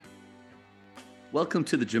Welcome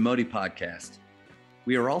to the Jamodi Podcast.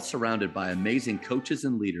 We are all surrounded by amazing coaches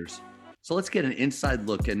and leaders. So let's get an inside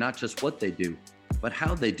look at not just what they do, but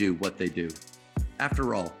how they do what they do.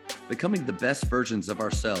 After all, becoming the best versions of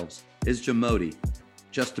ourselves is Jamodi,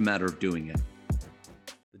 just a matter of doing it.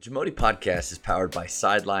 The Jamodi Podcast is powered by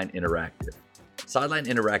Sideline Interactive. Sideline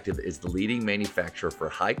Interactive is the leading manufacturer for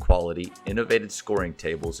high-quality, innovative scoring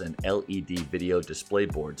tables and LED video display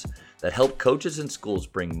boards that help coaches and schools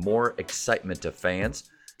bring more excitement to fans,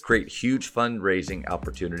 create huge fundraising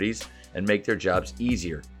opportunities, and make their jobs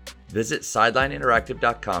easier. Visit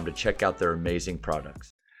sidelineinteractive.com to check out their amazing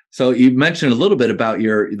products. So you mentioned a little bit about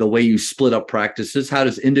the way you split up practices. How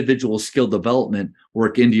does individual skill development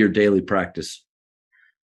work into your daily practice?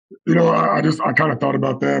 You know, I kind of thought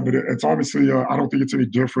about that, but it's obviously I don't think it's any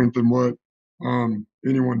different than what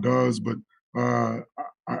anyone does. But I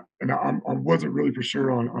wasn't really for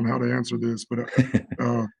sure on how to answer this, but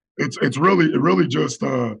it really just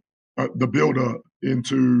the build up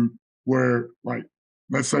into where, like,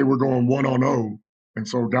 let's say we're going 1-on-0, and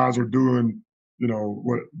so guys are doing, you know,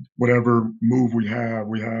 whatever move we have,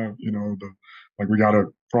 you know, we got a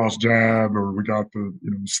cross jab, or we got the,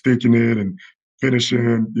 you know, sticking it and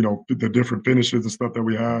finishing, you know, the different finishes and stuff that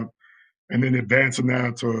we have, and then advancing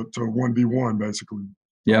that to 1v1 basically.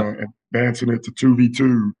 Yeah. Advancing it to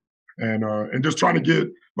 2v2, and just trying to get,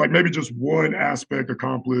 like, maybe just one aspect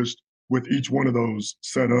accomplished with each one of those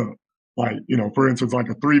set up. Like, you know, for instance, like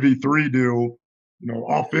a 3v3 deal, you know,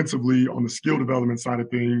 offensively on the skill development side of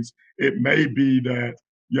things, it may be that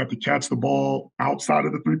you have to catch the ball outside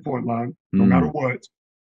of the 3-point line, no matter what.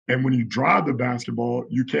 And when you drive the basketball,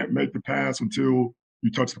 you can't make the pass until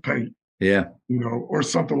you touch the paint. Yeah. You know, or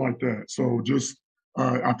something like that. So just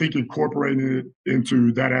I think incorporating it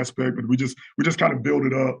into that aspect, but we just kind of build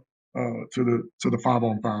it up to the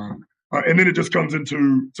 5-on-5. And then it just comes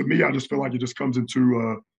into, to me, I just feel like it just comes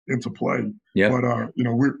into play. Yeah. But you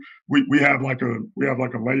know, we have like a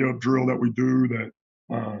layup drill that we do that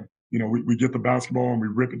you know, we get the basketball and we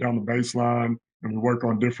rip it down the baseline and we work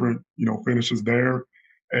on different, you know, finishes there.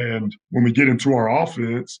 And when we get into our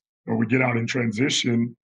offense, or we get out in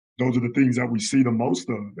transition, those are the things that we see the most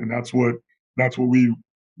of, and that's what we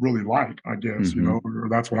really like, I guess. You know, or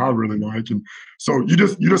that's what I really like. And so you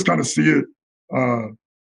just kind of see it.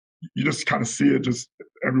 You just kind of see it just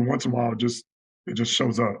every once in a while. It just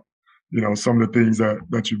shows up. You know, some of the things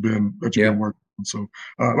that you've been working on. So,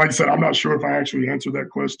 like I said, I'm not sure if I actually answered that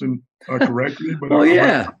question correctly, but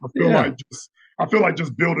I feel like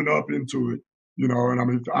just building up into it. You know, and I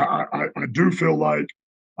mean, I do feel like,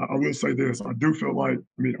 I will say this, I do feel like,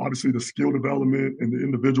 I mean, obviously the skill development and the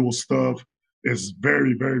individual stuff is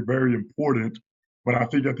very, very, very important. But I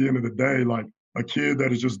think at the end of the day, like, a kid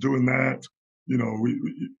that is just doing that, you know,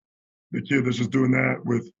 the kid that's just doing that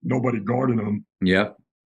with nobody guarding them,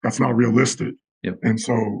 that's not realistic. Yep. And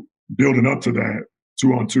so building up to that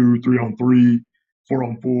 2-on-2, 3-on-3,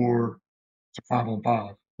 4-on-4 to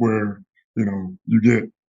 5-on-5, where, you know, you get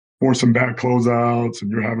forcing back closeouts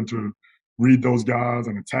and you're having to read those guys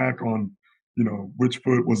and attack on, you know, which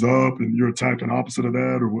foot was up, and you're attacking opposite of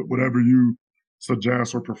that, or whatever you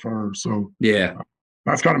suggest or prefer. So yeah,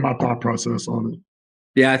 that's kind of my thought process on it.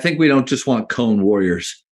 Yeah, I think we don't just want cone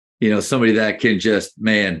warriors. You know, somebody that can just,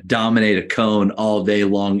 dominate a cone all day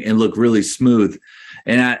long and look really smooth.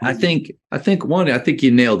 And I think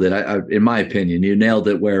you nailed it. In my opinion, you nailed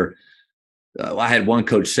it. Where I had one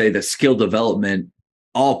coach say that skill development,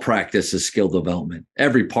 all practice is skill development,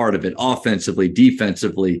 every part of it, offensively,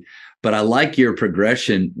 defensively. But I like your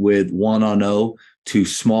progression with 1-on-0 to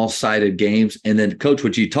small-sided games. And then, Coach,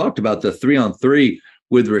 what you talked about, the 3-on-3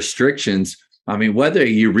 with restrictions. I mean, whether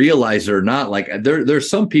you realize it or not, like, there's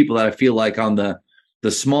some people that I feel like on the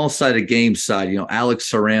small-sided game side, you know,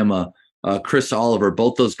 Alex Sarama, Chris Oliver,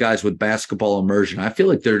 both those guys with basketball immersion, I feel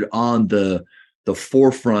like they're on the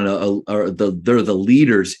forefront they're the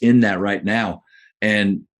leaders in that right now.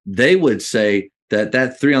 And they would say that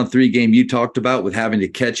 3-on-3 game you talked about, with having to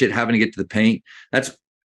catch it, having to get to the paint, that's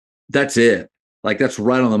it. Like, that's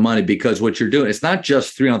right on the money, because what you're doing, it's not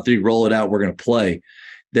just 3-on-3, roll it out, we're going to play.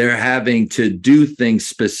 They're having to do things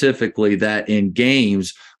specifically that in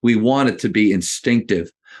games we want it to be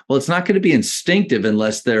instinctive. Well, it's not going to be instinctive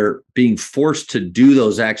unless they're being forced to do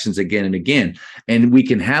those actions again and again. And we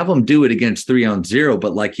can have them do it against 3-on-0.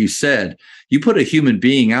 But like you said, you put a human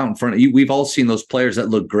being out in front of you. We've all seen those players that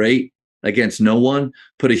look great against no one.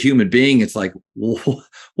 Put a human being, it's like,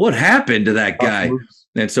 what happened to that guy? Absolutely.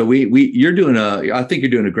 And so I think you're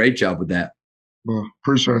doing a great job with that. Well,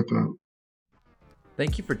 appreciate that.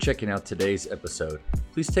 Thank you for checking out today's episode.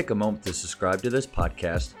 Please take a moment to subscribe to this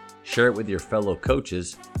podcast, share it with your fellow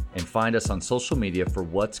coaches, and find us on social media for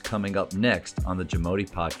what's coming up next on the Jamodi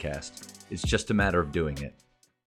Podcast. It's just a matter of doing it.